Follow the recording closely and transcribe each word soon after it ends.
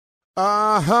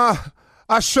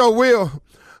I sure will.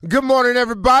 Good morning,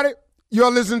 everybody.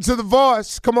 You're listening to The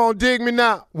Voice. Come on, dig me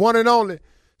now. One and only,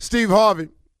 Steve Harvey.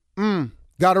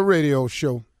 Got a radio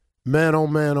show. Man, oh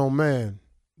man, oh man.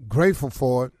 Grateful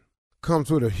for it.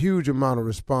 Comes with a huge amount of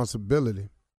responsibility.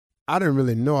 I didn't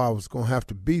really know I was going to have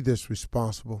to be this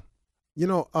responsible. You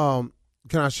know,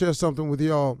 can I share something with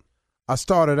y'all? I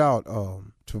started out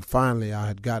to finally I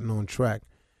had gotten on track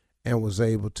and was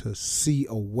able to see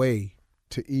a way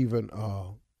to even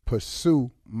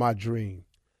pursue my dream.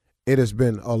 It has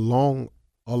been a long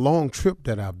trip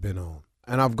that I've been on,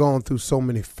 and I've gone through so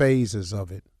many phases of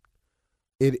it.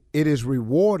 It is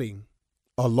rewarding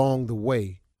along the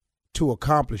way to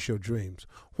accomplish your dreams.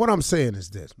 What I'm saying is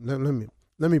this. Let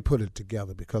me put it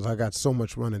together because I got so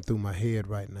much running through my head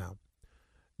right now.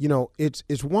 You know, it's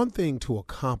one thing to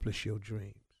accomplish your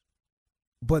dreams,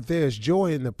 but there's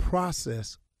joy in the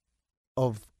process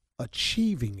of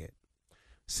achieving it.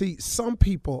 See, some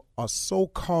people are so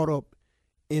caught up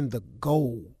in the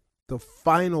goal, the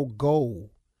final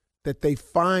goal, that they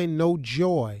find no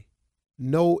joy,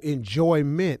 no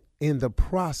enjoyment in the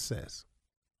process.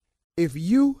 If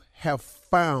you have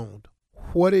found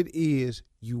what it is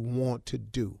you want to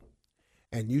do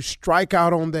and you strike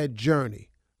out on that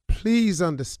journey, please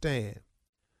understand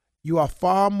you are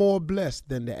far more blessed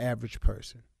than the average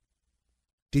person.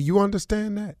 Do you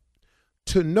understand that?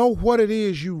 To know what it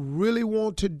is you really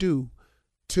want to do,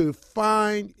 to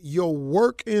find your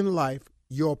work in life,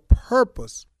 your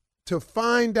purpose, to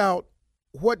find out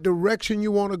what direction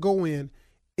you want to go in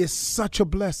is such a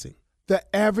blessing. The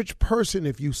average person,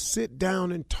 if you sit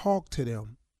down and talk to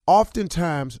them,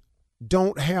 oftentimes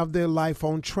don't have their life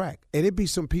on track. And it be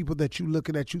some people that you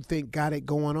looking at, you think got it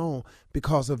going on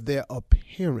because of their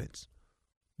appearance,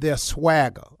 their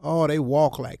swagger. Oh, they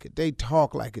walk like it, they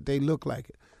talk like it, they look like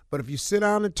it. But if you sit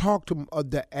down and talk to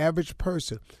the average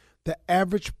person,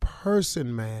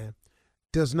 man,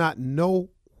 does not know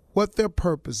what their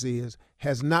purpose is,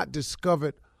 has not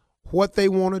discovered what they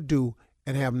want to do,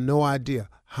 and have no idea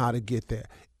how to get there.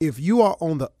 If you are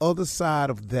on the other side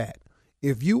of that,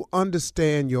 if you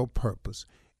understand your purpose,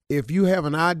 if you have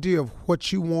an idea of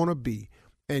what you want to be,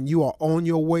 and you are on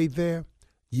your way there,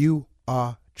 you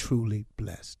are truly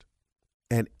blessed.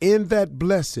 And in that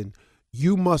blessing,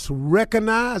 you must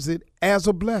recognize it as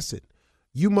a blessing.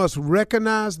 You must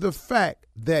recognize the fact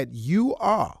that you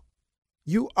are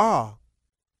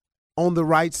on the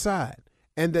right side,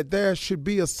 and that there should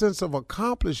be a sense of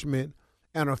accomplishment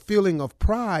and a feeling of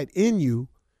pride in you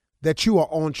that you are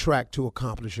on track to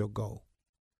accomplish your goal.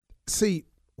 See,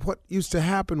 what used to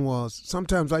happen was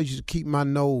sometimes I used to keep my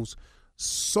nose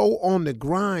so on the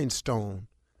grindstone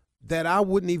that I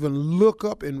wouldn't even look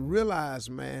up and realize,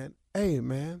 man, hey,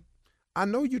 man, I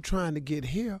know you're trying to get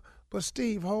here, but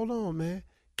Steve, hold on, man.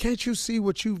 Can't you see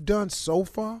what you've done so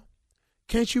far?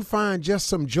 Can't you find just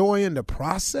some joy in the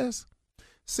process?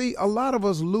 See, a lot of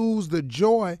us lose the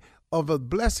joy of the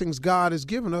blessings God has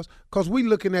given us because we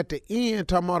looking at the end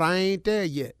talking about I ain't there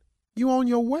yet. You on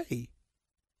your way.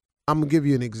 I'm going to give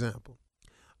you an example.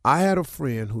 I had a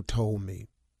friend who told me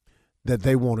that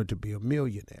they wanted to be a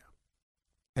millionaire,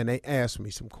 and they asked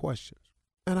me some questions,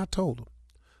 and I told them.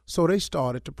 So they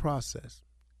started the process,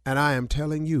 and I am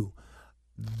telling you,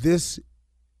 this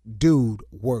dude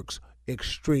works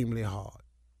extremely hard.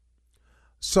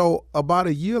 So about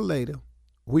a year later,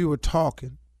 we were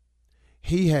talking.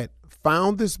 He had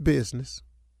found this business.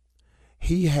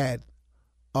 He had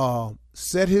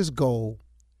set his goal,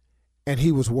 and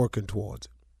he was working towards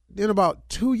it. Then about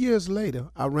 2 years later,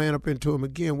 I ran up into him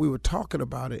again. We were talking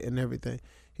about it and everything.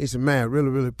 He said, man, really,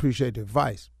 really appreciate the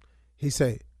advice. He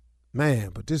said, man,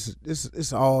 but this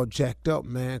is all jacked up,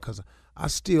 man, because I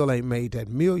still ain't made that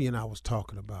million I was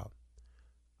talking about.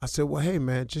 I said, well, hey,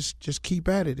 man, just keep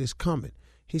at it. It's coming.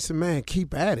 He said, man,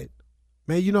 keep at it.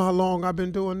 Man, you know how long I've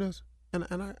been doing this? And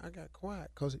I got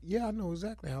quiet because, yeah, I know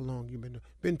exactly how long you've been doing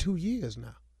it. Been 2 years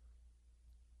now.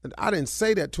 And I didn't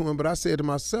say that to him, but I said to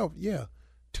myself, yeah,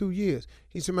 2 years.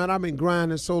 He said, man, I've been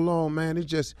grinding so long, man,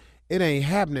 it ain't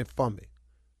happening for me.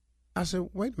 I said,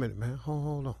 wait a minute, man,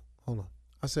 hold on.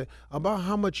 I said, about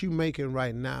how much you making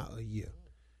right now a year?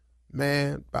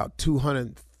 Man, about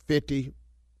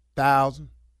 $250,000.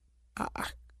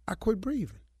 I quit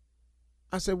breathing.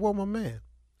 I said, well, my man,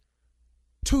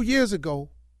 2 years ago,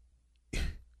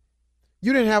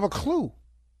 you didn't have a clue.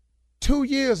 2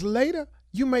 years later,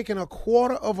 you making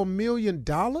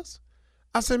 $250,000?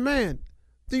 I said, man,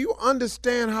 do you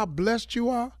understand how blessed you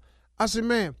are? I said,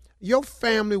 man, your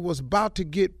family was about to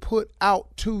get put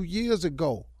out 2 years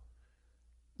ago.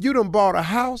 You done bought a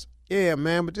house? Yeah,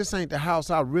 man, but this ain't the house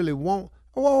I really want.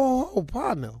 Whoa,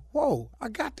 partner. Whoa, I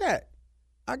got that.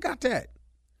 I got that.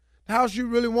 The house you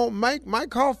really want might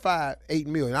cost $5-8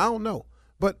 million. I don't know.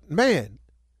 But, man,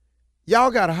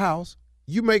 y'all got a house.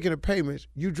 You making the payments.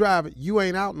 You drive it. You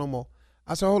ain't out no more.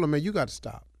 I said, hold on, man, you got to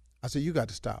stop. I said, you got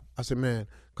to stop. I said, man,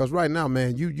 because right now,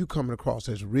 man, you coming across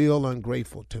as real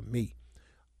ungrateful to me.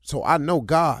 So I know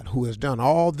God, who has done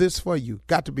all this for you,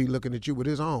 got to be looking at you with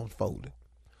his arms folded.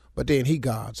 But then he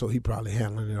God, so he probably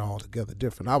handling it all together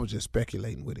different. I was just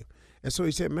speculating with him. And so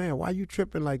he said, man, why you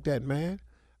tripping like that, man?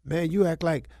 Man, you act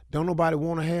like don't nobody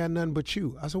want to have nothing but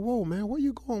you. I said, whoa, man, where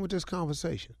you going with this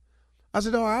conversation? I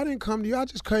said, oh, I didn't come to you. I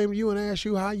just came to you and asked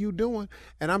you how you doing.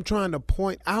 And I'm trying to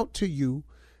point out to you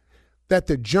that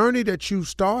the journey that you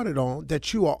started on,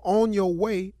 that you are on your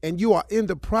way and you are in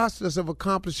the process of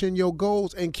accomplishing your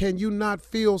goals. And can you not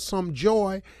feel some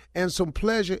joy and some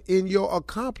pleasure in your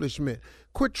accomplishment?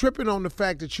 Quit tripping on the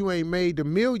fact that you ain't made the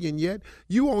million yet.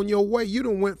 You on your way. You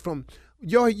done went from,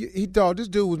 he thought this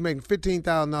dude was making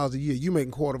 $15,000 a year. You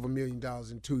making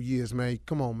 $250,000 in 2 years, man.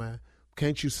 Come on, man.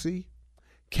 Can't you see?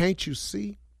 Can't you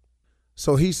see?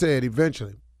 So he said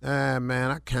eventually, man,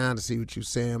 I kind of see what you're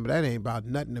saying, but that ain't about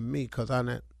nothing to me, because I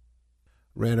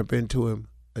ran up into him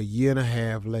a year and a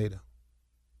half later.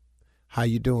 How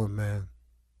you doing, man?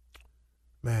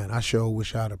 Man, I sure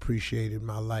wish I'd appreciated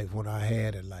my life when I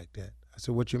had it like that. I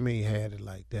said, what you mean had it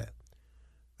like that?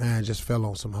 Man, I just fell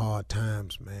on some hard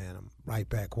times, man. I'm right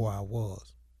back where I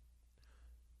was.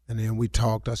 And then we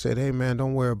talked. I said, hey, man,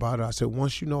 don't worry about it. I said,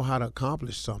 once you know how to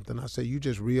accomplish something, I said, you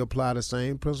just reapply the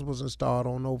same principles and start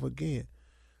on over again.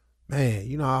 Man,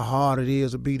 you know how hard it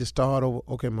is to start over?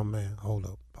 Okay, my man, hold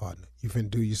up, partner. You finna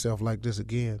do yourself like this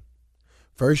again?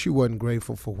 First, you wasn't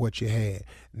grateful for what you had.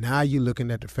 Now you're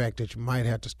looking at the fact that you might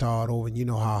have to start over, and you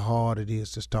know how hard it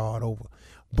is to start over.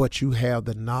 But you have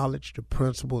the knowledge, the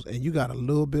principles, and you got a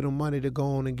little bit of money to go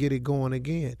on and get it going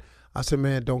again. I said,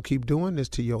 man, don't keep doing this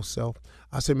to yourself.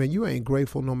 I said, man, you ain't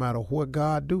grateful no matter what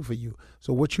God do for you.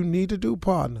 So what you need to do,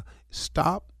 partner,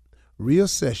 stop,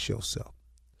 reassess yourself.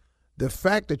 The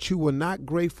fact that you were not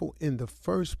grateful in the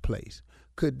first place,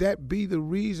 could that be the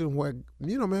reason where,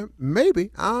 man,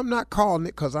 maybe, I'm not calling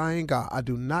it because I ain't God. I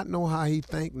do not know how he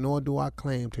think, nor do I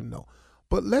claim to know.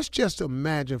 But let's just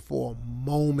imagine for a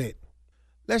moment.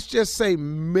 Let's just say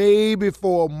maybe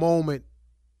for a moment,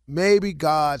 maybe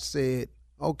God said,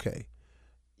 okay,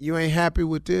 you ain't happy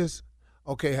with this?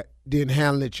 Okay, then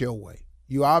handle it your way.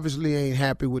 You obviously ain't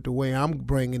happy with the way I'm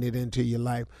bringing it into your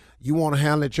life. You want to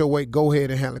handle it your way, go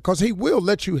ahead and handle it. Because he will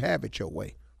let you have it your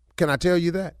way. Can I tell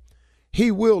you that?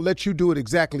 He will let you do it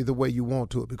exactly the way you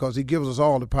want to, because he gives us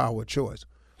all the power of choice.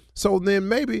 So then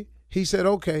maybe he said,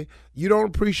 okay, you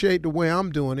don't appreciate the way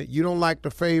I'm doing it. You don't like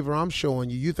the favor I'm showing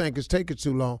you. You think it's taking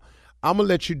too long. I'm going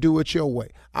to let you do it your way.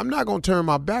 I'm not going to turn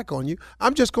my back on you.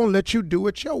 I'm just going to let you do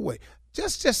it your way.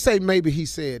 Just say maybe he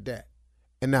said that.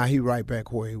 And now he right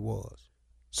back where he was.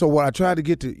 So what I tried to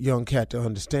get the young cat to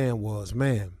understand was,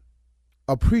 man,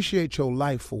 appreciate your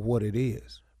life for what it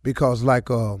is. Because like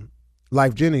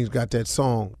Lyfe Jennings got that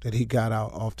song that he got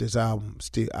out off this album,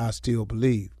 I Still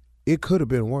Believe. It could have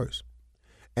been worse.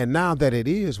 And now that it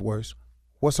is worse,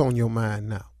 what's on your mind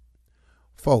now?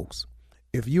 Folks,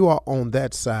 if you are on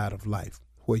that side of life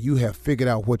where you have figured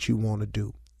out what you want to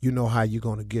do, you know how you're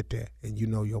going to get there, and you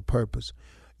know your purpose,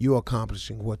 you're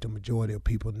accomplishing what the majority of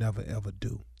people never, ever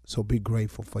do. So be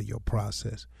grateful for your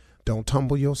process. Don't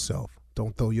tumble yourself.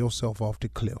 Don't throw yourself off the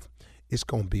cliff. It's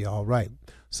going to be all right.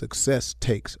 Success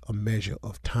takes a measure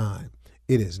of time.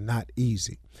 It is not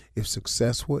easy. If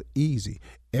success were easy,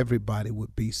 everybody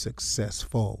would be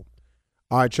successful.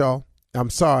 All right, y'all. I'm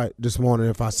sorry this morning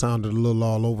if I sounded a little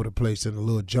all over the place and a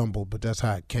little jumbled, but that's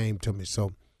how it came to me.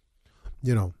 So,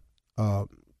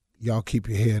 y'all keep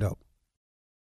your head up.